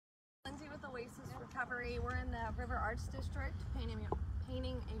with Oasis Recovery. We're in the River Arts District painting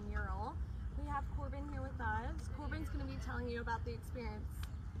a mural. We have Corbin here with us. Corbin's going to be telling you about the experience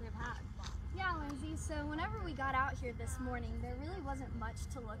they've had. Yeah, Lindsay, so whenever we got out here this morning, there really wasn't much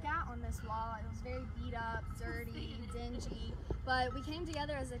to look at on this wall. It was very beat up, dirty, dingy, but we came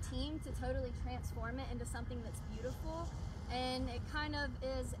together as a team to totally transform it into something that's beautiful, and it kind of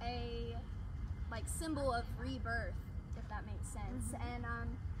is a symbol of rebirth, if that makes sense. And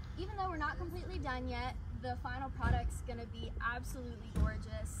even though we're not completely done yet, the final product's gonna be absolutely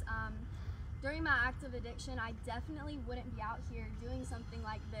gorgeous. During my active addiction, I definitely wouldn't be out here doing something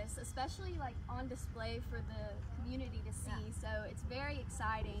like this, especially on display for the community to see. So it's very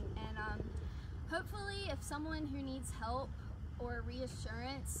exciting, and hopefully if someone who needs help or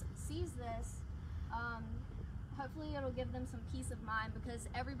reassurance sees this, hopefully it'll give them some peace of mind, because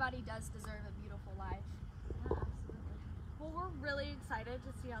everybody does deserve a beautiful life. Yeah, absolutely. Well, we're really excited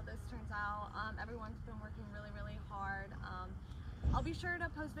to see how this turns out. Everyone's been working really, really hard. I'll be sure to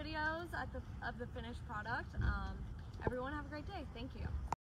post videos of the finished product. Everyone have a great day. Thank you.